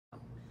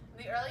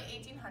In the early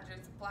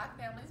 1800s, black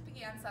families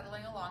began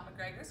settling along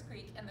McGregor's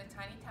Creek in the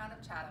tiny town of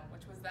Chatham,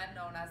 which was then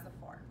known as the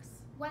Forks.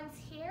 Once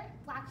here,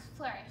 blacks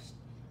flourished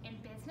in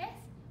business,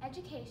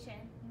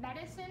 education,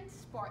 medicine,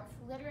 sports,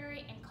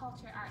 literary, and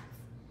culture arts.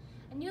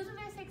 And news of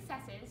their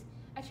successes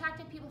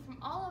attracted people from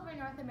all over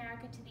North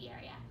America to the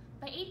area.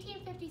 By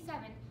 1857,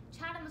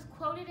 Chatham was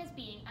quoted as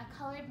being a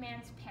colored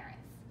man's Paris.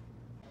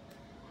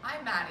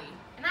 I'm Maddie.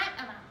 And I'm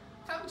Emma.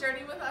 Come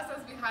journey with us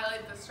as we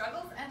highlight the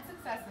struggles and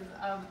successes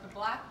of the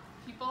black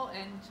people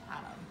in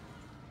Chatham.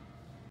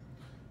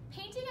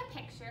 Painting a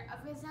picture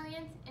of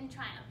resilience and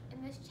triumph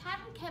in this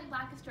Chatham-Kent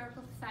Black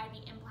Historical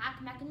Society and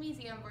Black Mecca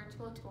Museum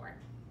virtual tour.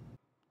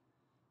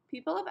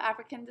 People of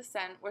African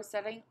descent were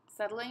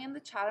settling in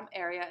the Chatham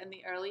area in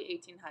the early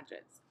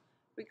 1800s.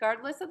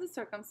 Regardless of the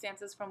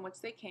circumstances from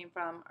which they came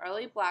from,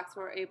 early blacks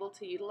were able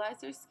to utilize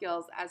their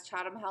skills as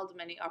Chatham held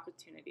many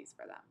opportunities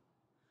for them.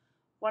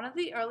 One of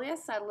the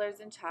earliest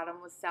settlers in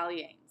Chatham was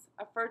Sally Ames,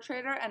 a fur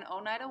trader and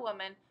Oneida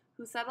woman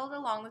who settled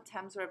along the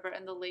Thames River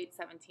in the late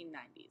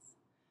 1790s.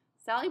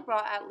 Sally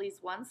brought at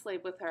least one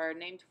slave with her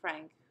named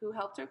Frank, who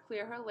helped her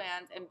clear her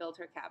land and build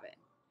her cabin.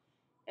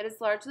 It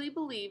is largely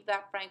believed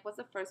that Frank was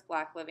the first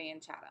black living in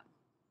Chatham.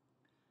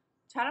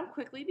 Chatham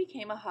quickly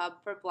became a hub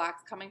for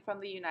blacks coming from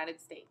the United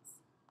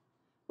States.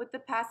 With the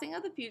passing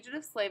of the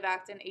Fugitive Slave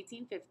Act in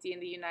 1850 in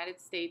the United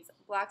States,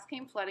 blacks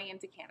came flooding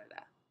into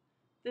Canada.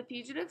 The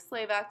Fugitive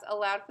Slave Act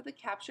allowed for the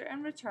capture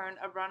and return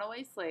of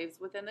runaway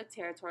slaves within the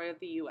territory of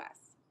the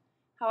U.S.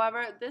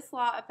 However, this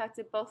law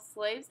affected both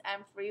slaves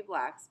and free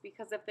blacks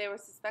because if they were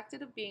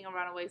suspected of being a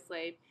runaway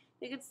slave,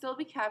 they could still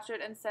be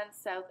captured and sent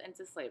south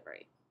into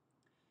slavery.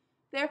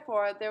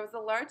 Therefore, there was a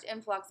large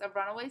influx of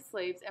runaway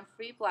slaves and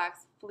free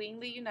blacks fleeing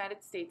the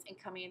United States and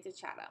coming into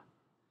Chatham.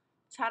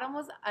 Chatham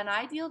was an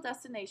ideal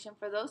destination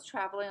for those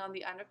traveling on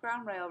the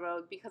Underground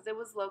Railroad because it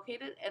was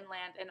located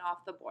inland and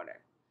off the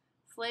border.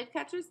 Slave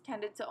catchers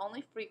tended to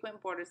only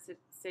frequent border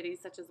cities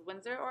such as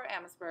Windsor or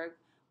Amherstburg,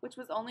 which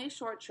was only a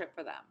short trip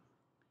for them.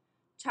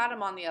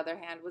 Chatham, on the other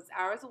hand, was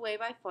hours away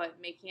by foot,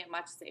 making it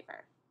much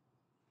safer.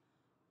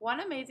 One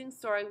amazing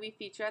story we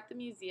feature at the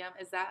museum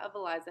is that of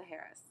Eliza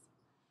Harris.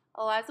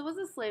 Eliza was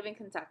a slave in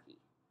Kentucky.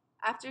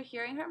 After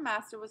hearing her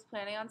master was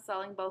planning on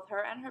selling both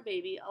her and her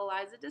baby,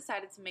 Eliza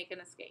decided to make an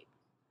escape.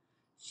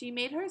 She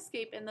made her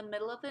escape in the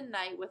middle of the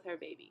night with her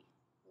baby.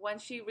 When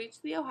she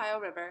reached the Ohio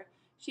River,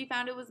 she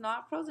found it was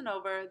not frozen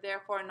over,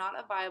 therefore not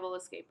a viable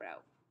escape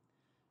route.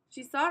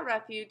 She sought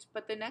refuge,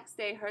 but the next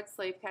day heard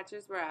slave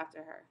catchers were after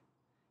her.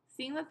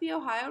 Seeing that the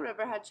Ohio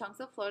River had chunks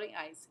of floating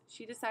ice,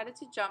 she decided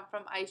to jump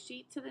from ice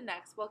sheet to the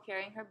next while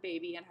carrying her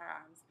baby in her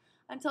arms,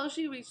 until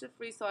she reached the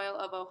free soil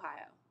of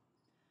Ohio.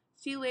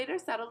 She later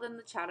settled in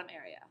the Chatham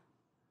area.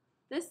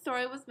 This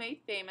story was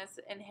made famous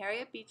in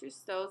Harriet Beecher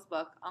Stowe's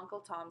book, Uncle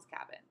Tom's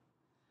Cabin.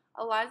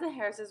 Eliza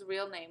Harris's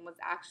real name was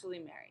actually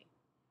Mary.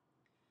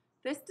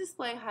 This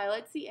display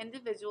highlights the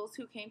individuals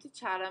who came to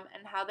Chatham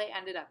and how they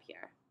ended up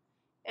here.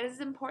 It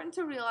is important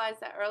to realize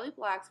that early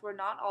blacks were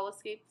not all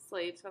escaped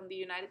slaves from the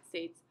United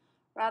States.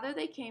 Rather,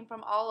 they came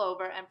from all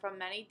over and from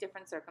many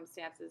different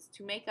circumstances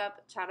to make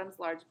up Chatham's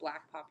large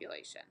black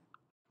population.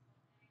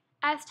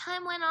 As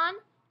time went on,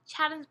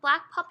 Chatham's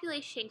black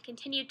population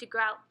continued to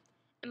grow,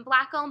 and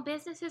black-owned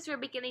businesses were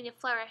beginning to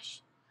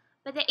flourish.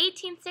 By the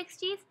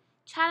 1860s,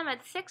 Chatham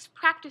had 6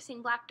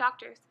 practicing black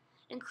doctors,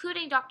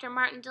 including Dr.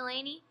 Martin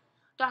Delaney,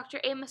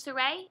 Dr. Amos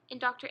Array, and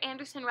Dr.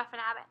 Anderson Ruffin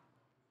Abbott.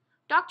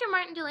 Dr.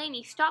 Martin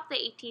Delaney stopped the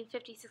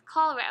 1850s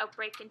cholera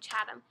outbreak in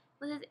Chatham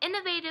with his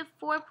innovative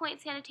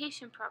 4-point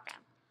sanitation program.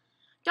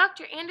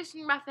 Dr.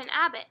 Anderson Ruffin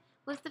Abbott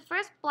was the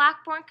first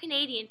black-born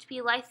Canadian to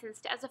be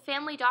licensed as a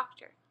family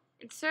doctor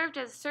and served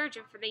as a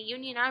surgeon for the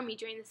Union Army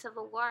during the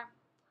Civil War.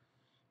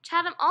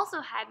 Chatham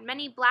also had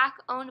many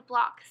black-owned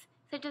blocks,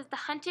 such as the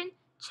Hunton,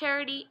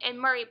 Charity, and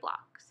Murray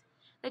blocks.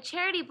 The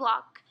Charity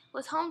block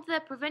was home to the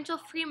Provincial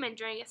Freeman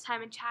during its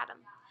time in Chatham.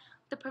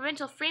 The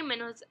Provincial Freeman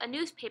was a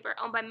newspaper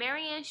owned by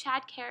Mary Ann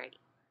Shadd Carity,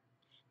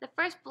 the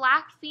first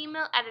black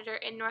female editor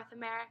in North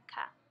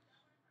America.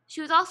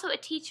 She was also a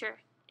teacher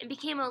and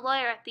became a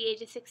lawyer at the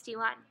age of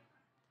 61.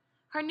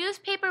 Her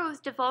newspaper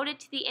was devoted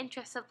to the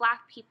interests of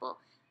black people,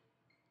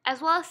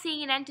 as well as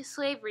seeing an end to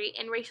slavery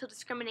and racial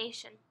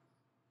discrimination.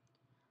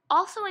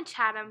 Also in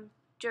Chatham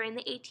during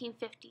the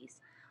 1850s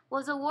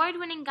was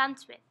award-winning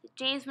gunsmith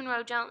James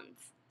Monroe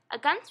Jones, a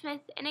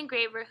gunsmith and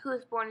engraver who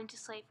was born into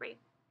slavery.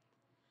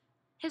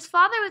 His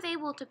father was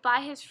able to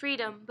buy his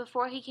freedom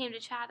before he came to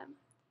Chatham.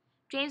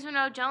 James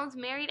Monroe Jones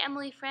married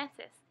Emily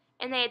Francis,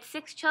 and they had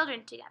 6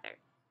 children together,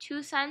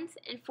 2 sons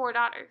and 4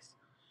 daughters.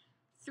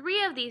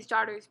 3 of these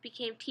daughters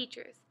became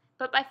teachers,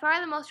 but by far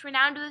the most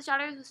renowned of his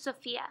daughters was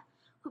Sophia,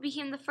 who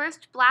became the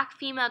first black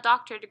female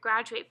doctor to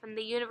graduate from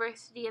the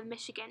University of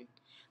Michigan,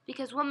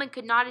 because women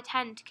could not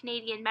attend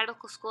Canadian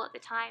medical school at the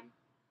time.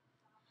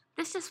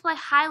 This display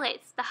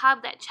highlights the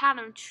hub that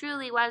Chatham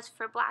truly was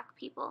for black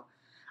people.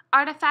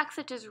 Artifacts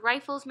such as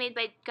rifles made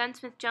by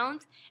Gunsmith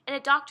Jones and a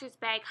doctor's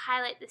bag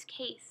highlight this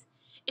case.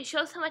 It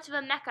shows how much of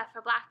a mecca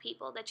for black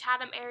people the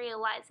Chatham area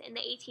was in the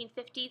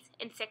 1850s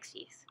and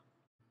 60s.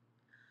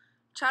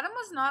 Chatham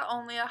was not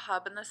only a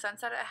hub in the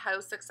sense that it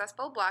housed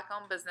successful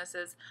black-owned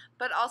businesses,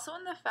 but also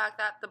in the fact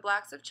that the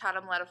blacks of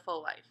Chatham led a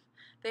full life.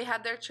 They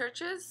had their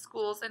churches,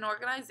 schools, and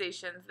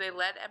organizations they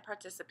led and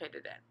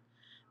participated in.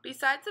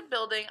 Besides the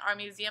building our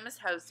museum is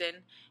housed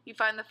in, you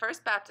find the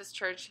First Baptist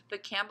Church, the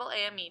Campbell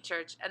AME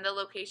Church, and the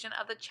location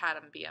of the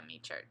Chatham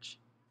BME Church.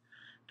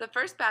 The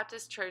First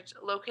Baptist Church,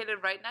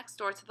 located right next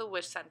door to the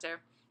Wish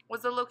Center,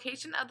 was the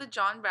location of the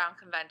John Brown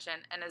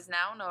Convention and is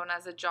now known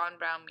as the John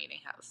Brown Meeting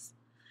House.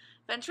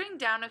 Venturing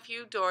down a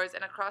few doors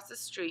and across the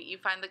street, you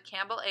find the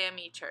Campbell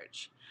AME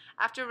Church.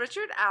 After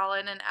Richard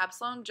Allen and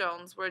Absalom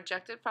Jones were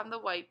ejected from the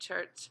white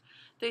church,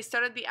 they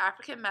started the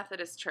African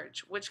Methodist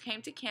Church, which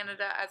came to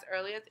Canada as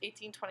early as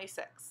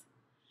 1826.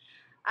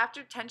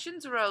 After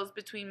tensions rose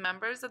between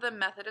members of the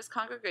Methodist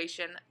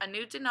congregation, a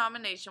new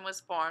denomination was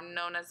formed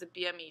known as the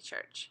BME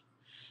Church.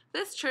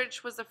 This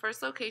church was the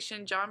first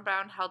location John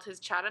Brown held his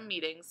Chatham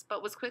meetings,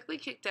 but was quickly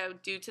kicked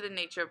out due to the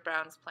nature of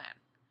Brown's plan.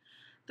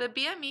 The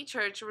BME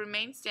Church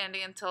remained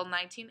standing until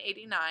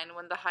 1989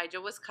 when the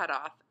hydro was cut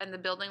off and the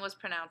building was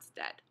pronounced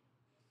dead.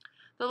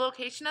 The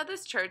location of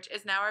this church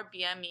is now our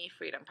BME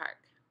Freedom Park.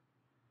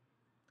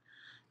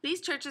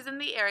 These churches in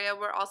the area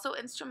were also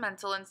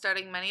instrumental in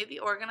starting many of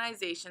the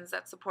organizations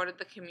that supported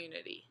the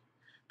community.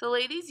 The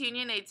Ladies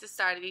Union Aid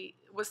Society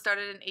was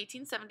started in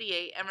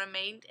 1878 and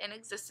remained in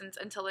existence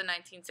until the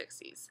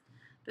 1960s.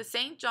 The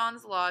St.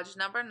 John's Lodge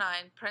No. 9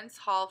 Prince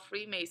Hall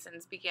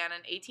Freemasons began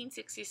in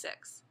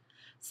 1866.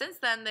 Since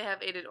then, they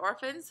have aided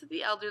orphans,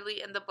 the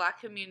elderly, and the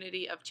black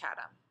community of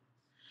Chatham.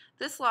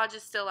 This lodge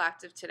is still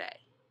active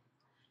today.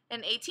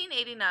 In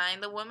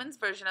 1889, the women's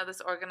version of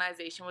this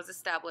organization was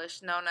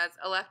established, known as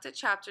Elected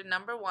Chapter No.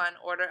 1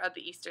 Order of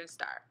the Eastern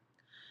Star.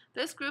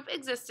 This group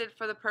existed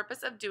for the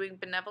purpose of doing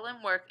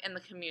benevolent work in the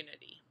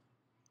community.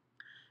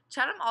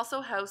 Chatham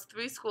also housed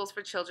 3 schools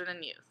for children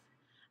and youth.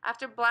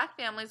 After black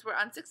families were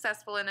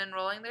unsuccessful in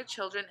enrolling their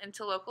children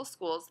into local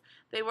schools,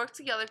 they worked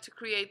together to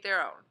create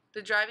their own,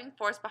 the driving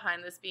force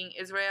behind this being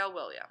Israel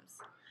Williams.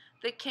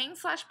 The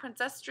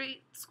King/Princess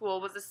Street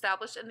School was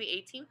established in the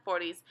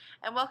 1840s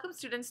and welcomed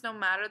students no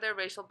matter their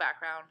racial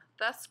background,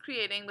 thus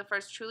creating the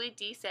first truly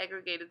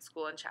desegregated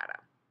school in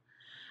Chatham.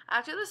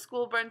 After the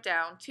school burnt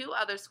down, 2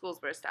 other schools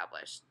were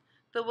established,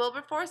 the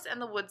Wilberforce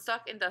and the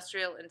Woodstock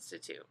Industrial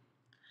Institute.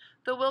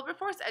 The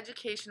Wilberforce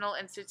Educational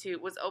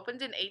Institute was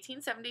opened in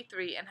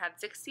 1873 and had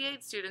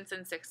 68 students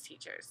and 6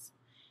 teachers.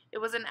 It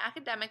was an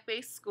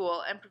academic-based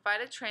school and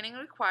provided training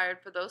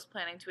required for those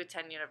planning to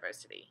attend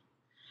university.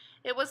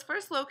 It was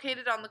first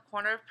located on the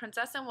corner of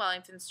Princess and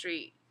Wellington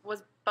Street,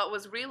 but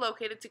was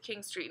relocated to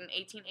King Street in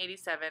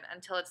 1887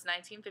 until its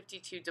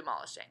 1952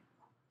 demolishing.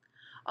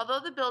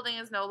 Although the building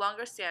is no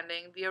longer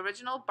standing, the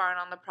original barn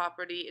on the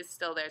property is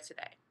still there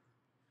today.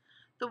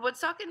 The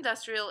Woodstock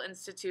Industrial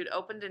Institute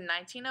opened in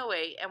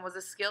 1908 and was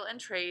a skill and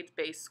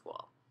trade-based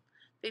school.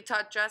 They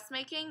taught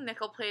dressmaking,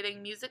 nickel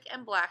plating, music,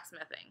 and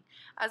blacksmithing,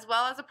 as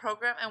well as a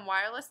program in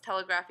wireless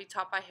telegraphy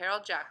taught by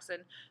Harold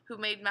Jackson, who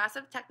made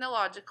massive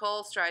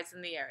technological strides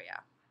in the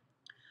area.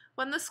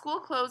 When the school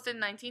closed in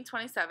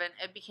 1927,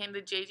 it became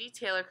the J.G.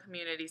 Taylor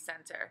Community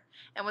Center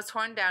and was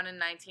torn down in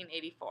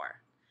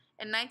 1984.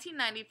 In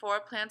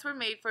 1994, plans were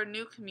made for a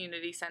new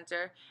community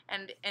center,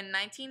 and in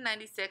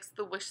 1996,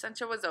 the Wish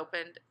Center was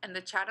opened, and the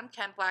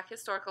Chatham-Kent Black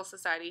Historical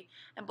Society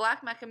and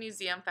Black Mecca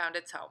Museum found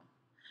its home.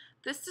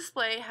 This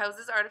display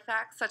houses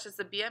artifacts such as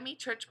the BME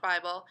Church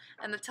Bible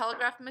and the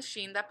telegraph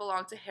machine that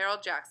belonged to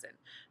Harold Jackson,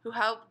 who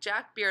helped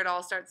Jack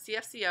Beardall start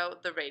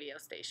CFCO, the radio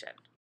station.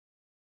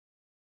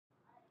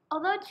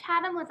 Although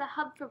Chatham was a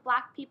hub for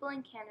black people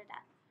in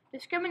Canada,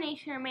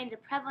 discrimination remained a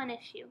prevalent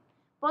issue,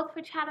 both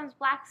for Chatham's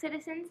black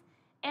citizens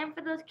and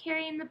for those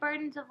carrying the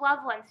burdens of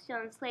loved ones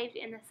still enslaved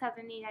in the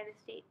southern United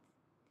States.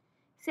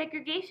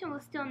 Segregation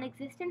was still in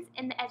existence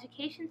in the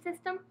education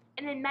system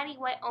and in many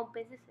white-owned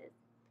businesses.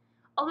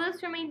 Although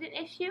this remained an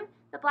issue,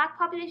 the black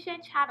population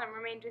in Chatham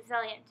remained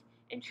resilient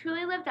and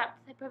truly lived up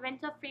to the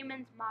Provincial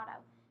Freeman's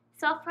motto,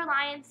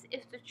 "Self-reliance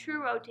is the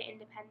true road to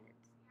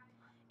independence."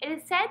 It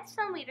is said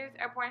some leaders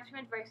are born from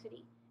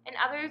adversity, and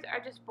others are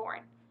just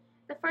born.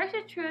 The first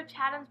is true of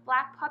Chatham's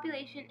black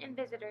population and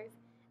visitors,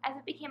 as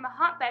it became a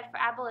hotbed for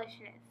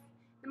abolitionists,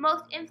 the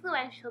most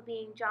influential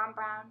being John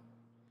Brown.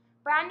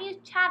 Brown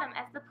used Chatham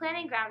as the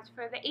planning grounds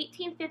for the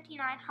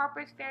 1859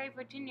 Harper's Ferry,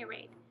 Virginia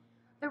raid.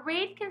 The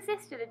raid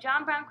consisted of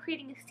John Brown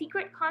creating a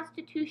secret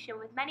constitution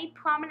with many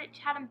prominent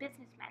Chatham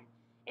businessmen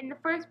in the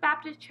First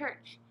Baptist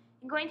Church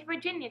and going to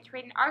Virginia to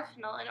raid an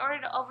arsenal in order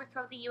to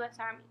overthrow the U.S.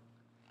 Army.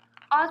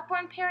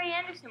 Osborne Perry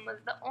Anderson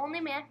was the only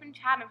man from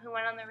Chatham who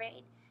went on the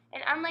raid,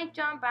 and unlike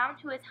John Brown,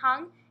 who was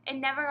hung and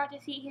never got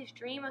to see his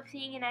dream of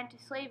seeing an end to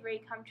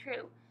slavery come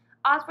true,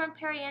 Osborne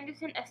Perry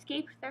Anderson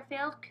escaped their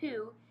failed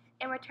coup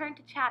and returned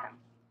to Chatham.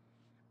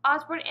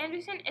 Osborne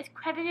Anderson is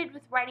credited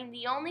with writing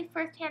the only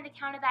first-hand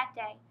account of that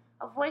day,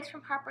 A Voice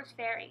from Harper's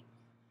Ferry.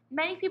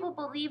 Many people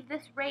believe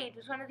this raid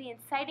was one of the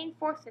inciting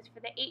forces for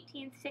the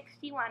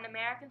 1861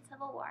 American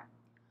Civil War.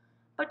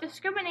 But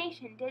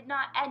discrimination did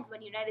not end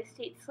when United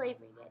States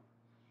slavery did.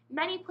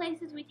 Many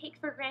places we take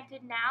for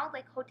granted now,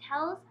 like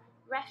hotels,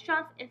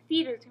 restaurants and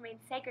theaters remained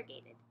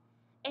segregated.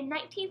 In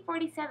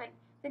 1947,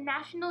 the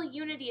National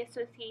Unity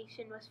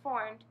Association was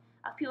formed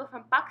of people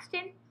from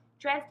Buxton,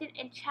 Dresden,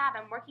 and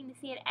Chatham working to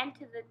see an end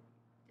to the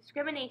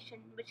discrimination,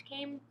 which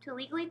came to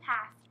legally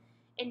pass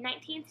in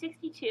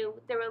 1962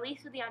 with the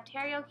release of the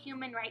Ontario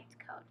Human Rights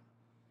Code.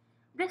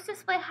 This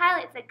display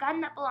highlights a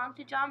gun that belonged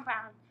to John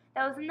Brown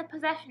that was in the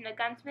possession of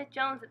Gunsmith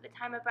Jones at the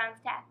time of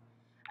Brown's death,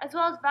 as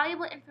well as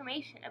valuable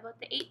information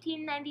about the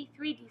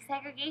 1893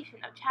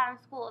 desegregation of Chatham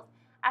schools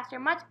after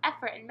much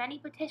effort and many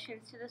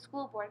petitions to the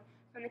school board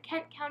from the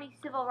Kent County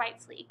Civil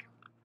Rights League.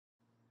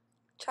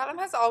 Chatham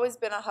has always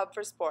been a hub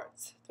for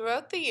sports.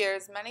 Throughout the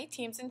years, many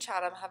teams in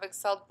Chatham have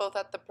excelled both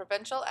at the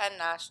provincial and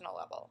national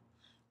level.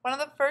 One of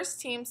the first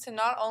teams to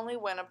not only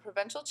win a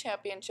provincial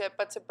championship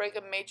but to break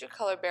a major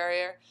color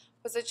barrier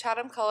was the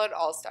Chatham Colored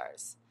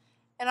All-Stars.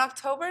 In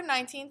October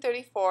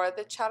 1934,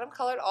 the Chatham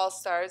Colored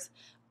All-Stars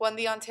won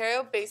the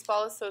Ontario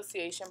Baseball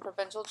Association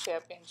Provincial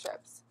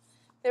Championships.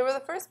 They were the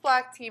first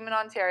black team in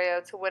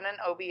Ontario to win an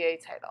OBA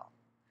title.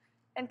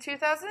 In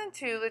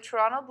 2002, the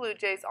Toronto Blue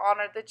Jays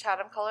honored the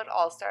Chatham Colored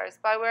All-Stars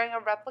by wearing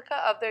a replica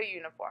of their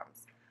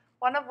uniforms,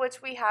 one of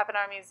which we have in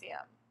our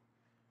museum.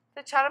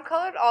 The Chatham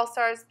Colored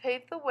All-Stars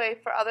paved the way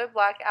for other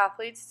black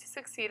athletes to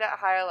succeed at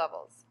higher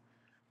levels.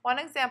 One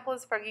example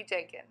is Fergie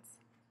Jenkins.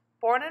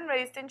 Born and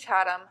raised in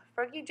Chatham,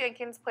 Fergie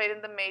Jenkins played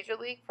in the Major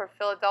League for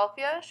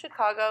Philadelphia,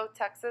 Chicago,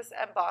 Texas,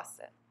 and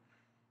Boston.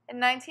 In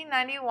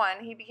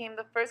 1991, he became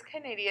the first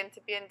Canadian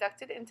to be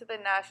inducted into the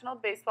National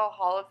Baseball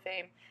Hall of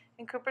Fame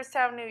in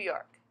Cooperstown, New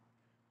York.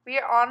 We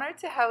are honored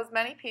to house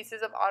many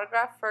pieces of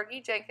autographed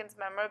Fergie Jenkins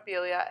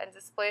memorabilia and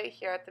display it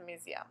here at the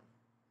museum.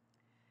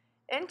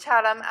 In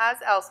Chatham, as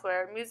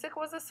elsewhere, music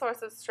was a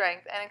source of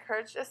strength and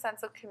encouraged a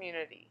sense of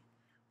community.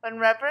 When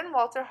Reverend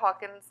Walter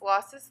Hawkins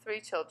lost his 3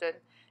 children,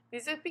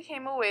 music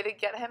became a way to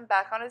get him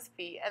back on his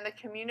feet, and the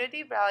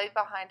community rallied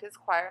behind his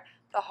choir,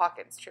 the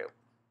Hawkins Troupe.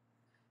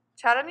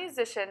 Chatham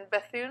musician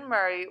Bethune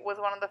Murray was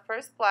one of the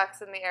first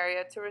blacks in the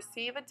area to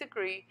receive a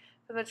degree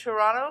from the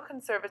Toronto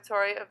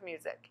Conservatory of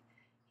Music.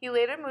 He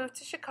later moved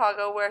to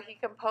Chicago, where he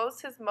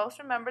composed his most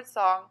remembered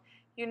song,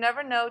 You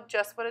Never Know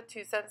Just What a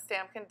 2-cent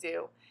Stamp Can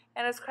Do,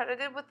 and is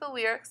credited with the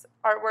lyrics,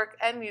 artwork,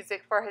 and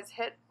music for his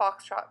hit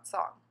Foxtrot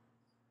song.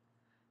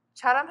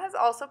 Chatham has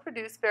also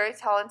produced very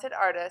talented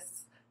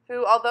artists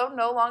who, although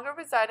no longer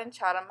reside in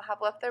Chatham,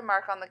 have left their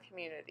mark on the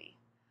community.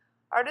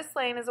 Artist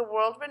Lane is a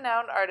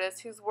world-renowned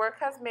artist whose work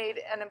has made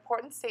an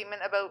important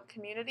statement about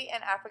community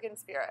and African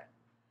spirit.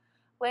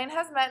 Lane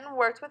has met and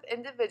worked with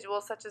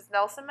individuals such as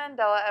Nelson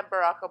Mandela and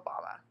Barack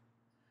Obama.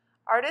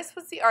 Artist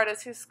was the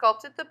artist who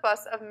sculpted the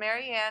bust of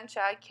Mary Ann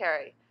Shadd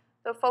Carey,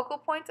 the focal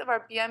point of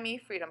our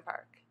BME Freedom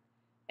Park.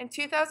 In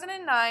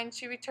 2009,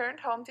 she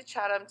returned home to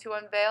Chatham to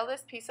unveil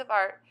this piece of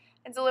art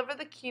and deliver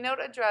the keynote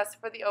address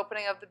for the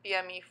opening of the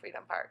BME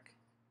Freedom Park.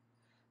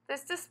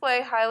 This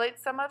display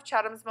highlights some of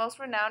Chatham's most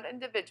renowned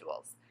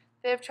individuals.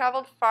 They have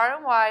traveled far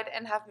and wide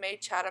and have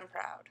made Chatham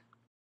proud.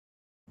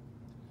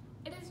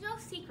 It is no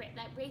secret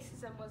that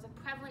racism was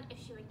a prevalent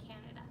issue in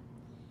Canada.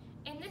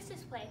 In this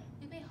display,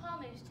 we pay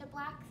homage to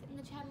blacks in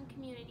the Chatham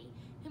community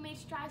who made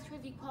strides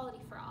towards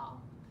equality for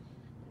all.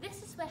 This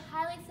display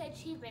highlights the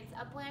achievements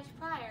of Blanche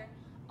Pryor,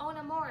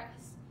 Ona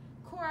Morris,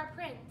 Cora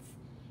Prince,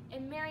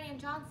 and Marianne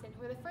Johnson,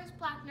 who were the first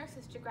black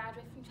nurses to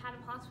graduate from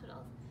Chatham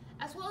hospitals,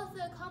 as well as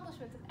the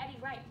accomplishments of Eddie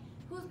Wright,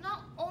 who was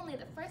not only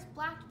the first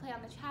black to play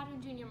on the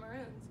Chatham Junior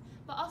Maroons,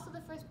 but also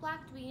the first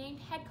black to be named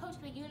head coach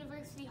of a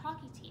university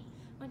hockey team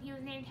when he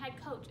was named head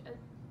coach of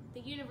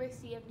the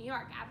University of New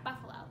York at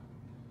Buffalo.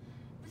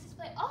 This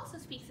display also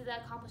speaks to the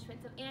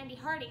accomplishments of Andy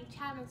Harding,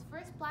 Chatham's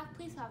first black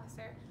police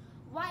officer,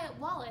 Wyatt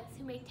Wallace,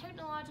 who made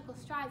technological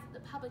strides at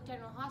the Public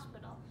General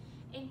Hospital,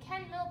 and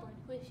Ken Milburn,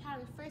 who was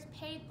Chatham's first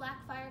paid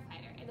black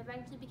firefighter and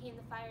eventually became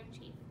the fire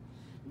chief.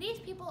 These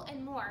people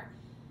and more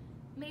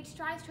made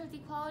strides towards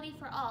equality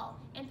for all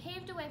and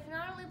paved a way for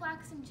not only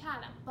blacks in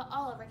Chatham, but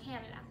all over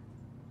Canada.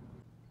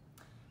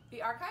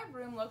 The archive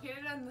room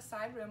located in the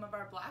side room of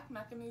our Black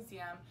Mecca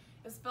Museum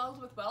is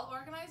filled with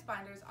well-organized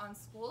binders on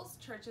schools,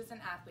 churches, and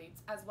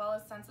athletes, as well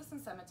as census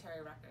and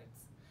cemetery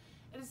records.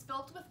 It is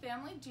filled with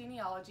family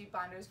genealogy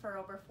binders for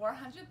over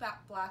 400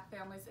 black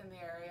families in the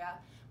area,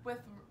 with,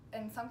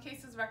 in some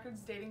cases,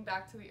 records dating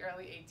back to the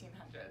early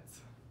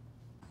 1800s.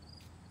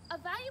 A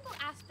valuable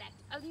aspect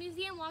of the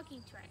museum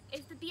walking tour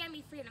is the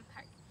BME Freedom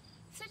Park,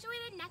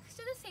 situated next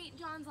to the St.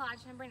 John's Lodge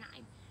No. 9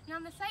 and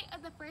on the site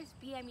of the first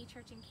BME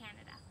church in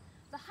Canada.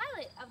 The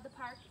highlight of the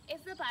park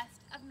is the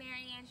bust of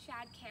Mary Ann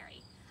Shadd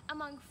Carey,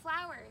 among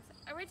flowers,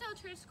 original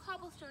church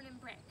cobblestone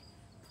and brick,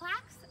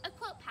 plaques, a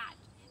quilt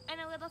patch, and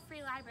a little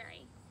free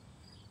library.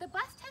 The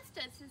bust has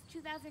stood since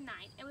 2009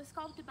 and was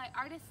sculpted by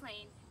Artist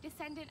Lane,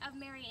 descendant of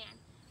Mary Ann.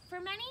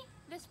 For many,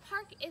 this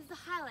park is the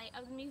highlight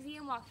of the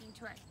museum walking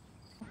tour.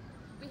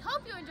 We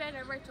hope you enjoyed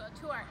our virtual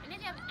tour, and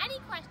if you have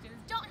any questions,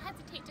 don't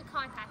hesitate to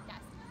contact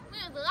us. We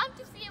would love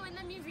to see you in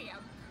the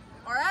museum.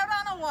 Or out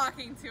on a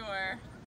walking tour.